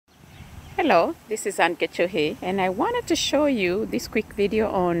Hello, this is Ankechohe, and I wanted to show you this quick video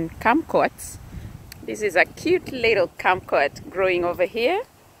on kumquats. This is a cute little kumquat growing over here,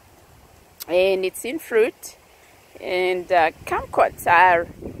 and it's in fruit. And kumquats are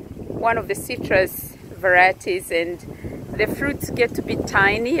one of the citrus varieties, and the fruits get to be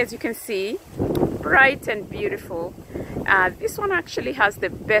tiny, as you can see, bright and beautiful. This one actually has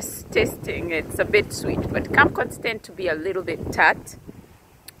the best tasting. It's a bit sweet, but kumquats tend to be a little bit tart,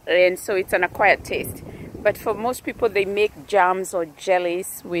 and so it's an acquired taste. But for most people, they make jams or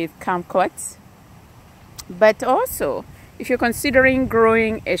jellies with kumquats. But also, if you're considering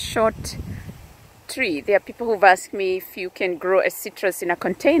growing a short tree, there are people who've asked me if you can grow a citrus in a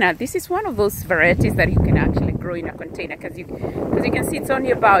container. This is one of those varieties that you can actually grow in a container, because you can see it's only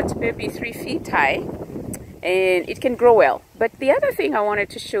about maybe 3 feet high, and it can grow well. But the other thing I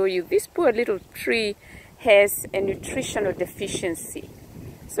wanted to show you, this poor little tree has a nutritional deficiency.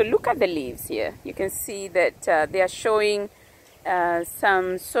 So look at the leaves here. You can see that they are showing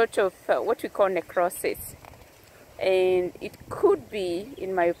some sort of what we call necrosis. And it could be,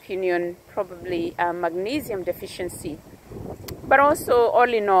 in my opinion, probably a magnesium deficiency. But also,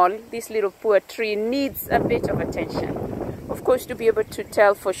 all in all, this little poor tree needs a bit of attention. Of course, to be able to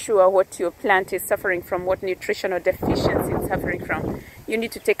tell for sure what your plant is suffering from, what nutritional deficiency it's suffering from, you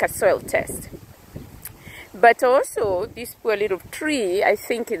need to take a soil test. But also, this poor little tree, I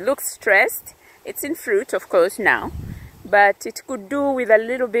think it looks stressed. It's in fruit, of course, now. But it could do with a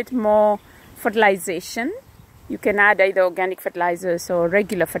little bit more fertilization. You can add either organic fertilizers or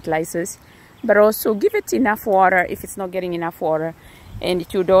regular fertilizers. But also give it enough water if it's not getting enough water. And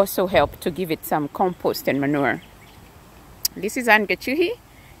it would also help to give it some compost and manure. This is Ankechohe.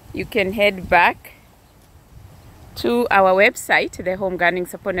 You can head back to our website,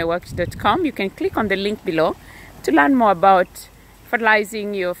 thehomegardeningsupportnetwork.com. You can click on the link below to learn more about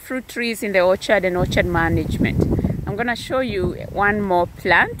fertilizing your fruit trees in the orchard and orchard management. I'm going to show you one more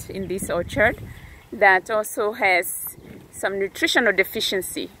plant in this orchard that also has some nutritional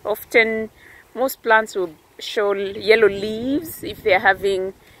deficiency. Often, most plants will show yellow leaves if they're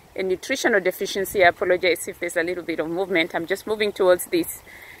having a nutritional deficiency. I apologize if there's a little bit of movement. I'm just moving towards this.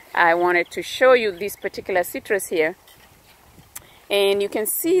 I wanted to show you this particular citrus here. And you can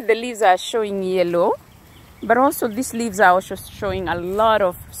see the leaves are showing yellow, but also these leaves are also showing a lot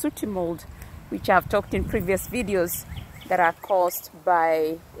of sooty mold, which I've talked in previous videos, that are caused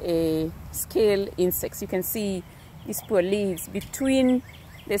by scale insects. You can see these poor leaves between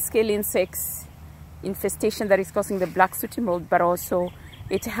the scale insects infestation that is causing the black sooty mold, but also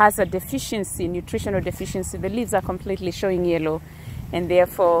it has a deficiency, nutritional deficiency. The leaves are completely showing yellow, and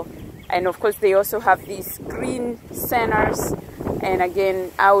therefore, and of course they also have these green centers. And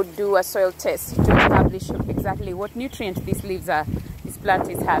again, I would do a soil test to establish exactly what nutrient this plant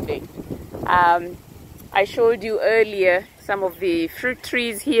is having. I showed you earlier some of the fruit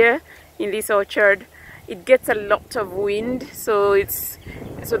trees here in this orchard. It gets a lot of wind, so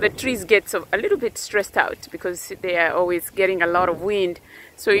the trees get a little bit stressed out because they are always getting a lot of wind.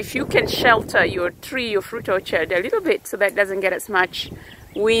 So if you can shelter your tree, your fruit orchard, a little bit so that it doesn't get as much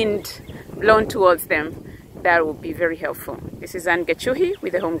wind blown towards them, that will be very helpful. This is Ankechohe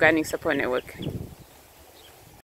with the Home Gardening Support Network.